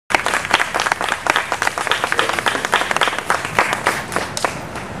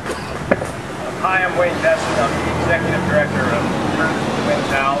Hi, I'm Wayne Besen. I'm the Executive Director of Twin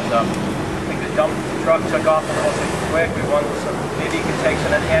Towns. I think the dump truck took off a little too quick. We want some, maybe you can take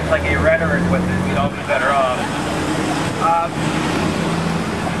some anti-gay rhetoric with it. We'd all be better off.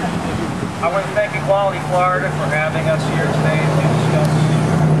 I want to thank Equality Florida for having us here today to discuss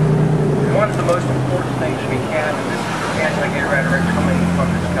one of the most important things we can, and this is anti-gay rhetoric coming from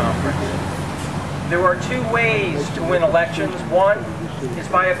this conference. There are two ways to win elections. One is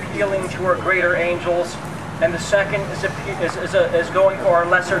by appealing to our greater angels, and the second is going for our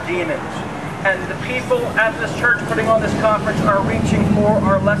lesser demons. And the people at this church putting on this conference are reaching for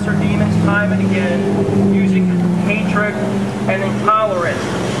our lesser demons time and again, using hatred and intolerance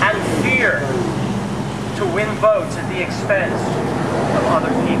and fear to win votes at the expense of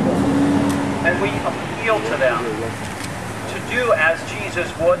other people. And we appeal to them to do as Jesus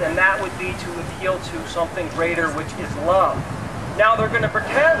would, and that would be to appeal to something greater, which is love. Now they're going to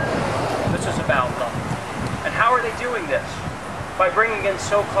pretend this is about love. And how are they doing this? By bringing in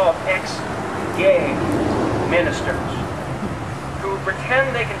so-called ex-gay ministers who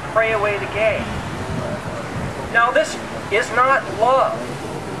pretend they can pray away the gay. Now this is not love.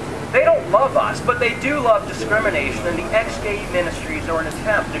 They don't love us, but they do love discrimination, and the ex-gay ministries are an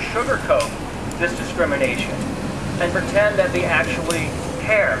attempt to sugarcoat this discrimination and pretend that they actually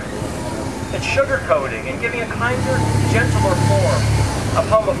care. It's sugarcoating and giving a kinder, gentler form of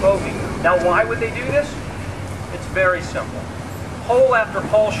homophobia. Now, why would they do this? It's very simple. Poll after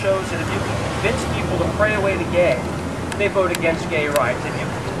poll shows that if you can convince people to pray away the gay, they vote against gay rights. If you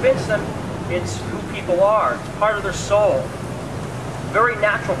can convince them it's who people are, it's part of their soul, very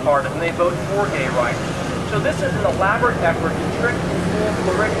natural part of them, they vote for gay rights. So this is an elaborate effort to trick and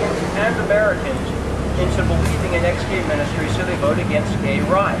fool Floridians and Americans into believing in ex-gay ministry so they vote against gay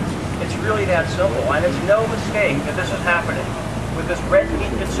rights. It's really that simple, and it's no mistake that this is happening with this red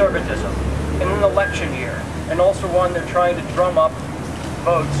meat conservatism in an election year, and also one they're trying to drum up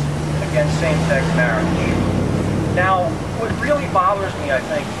votes against same-sex marriage. Now, what really bothers me, I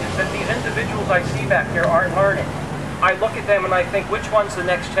think, is that these individuals I see back here aren't learning. I look at them and I think, which one's the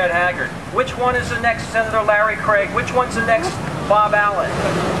next Ted Haggard? Which one is the next Senator Larry Craig? Which one's the next Bob Allen?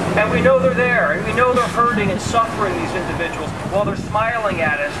 And we know they're there, and we know they're hurting and suffering, these individuals, while they're smiling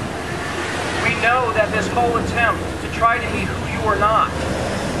at us. We know that this whole attempt to try to be who you are not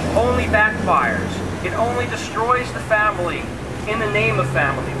only backfires. It only destroys the family in the name of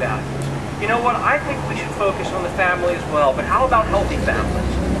family values. You know what? I think we should focus on the family as well, but how about healthy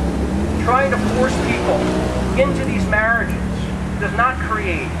families? Trying to force people into these marriages does not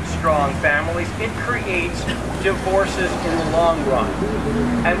create strong families. It creates divorces in the long run.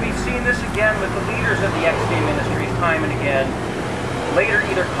 And we've seen this again with the leaders of the ex-gay ministries time and again, later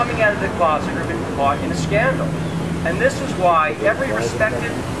either coming out of the closet or been caught in a scandal. And this is why every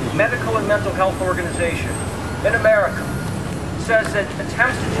respected medical and mental health organization in America says that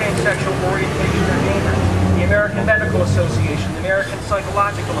attempts to change sexual orientation are dangerous. The American Medical Association, the American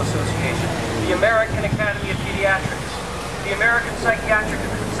Psychological Association, the American Academy of Pediatrics, the American Psychiatric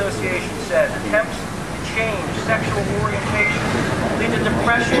Association says attempts to change sexual orientation lead to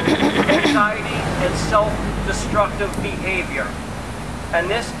depression, anxiety, and self-destructive behavior. And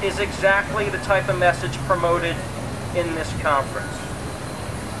this is exactly the type of message promoted in this conference.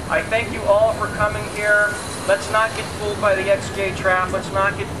 I thank you all for coming here. Let's not get fooled by the ex-gay trap. Let's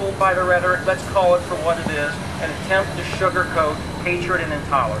not get fooled by the rhetoric. Let's call it for what it is, an attempt to sugarcoat hatred and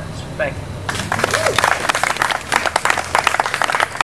intolerance. Thank you.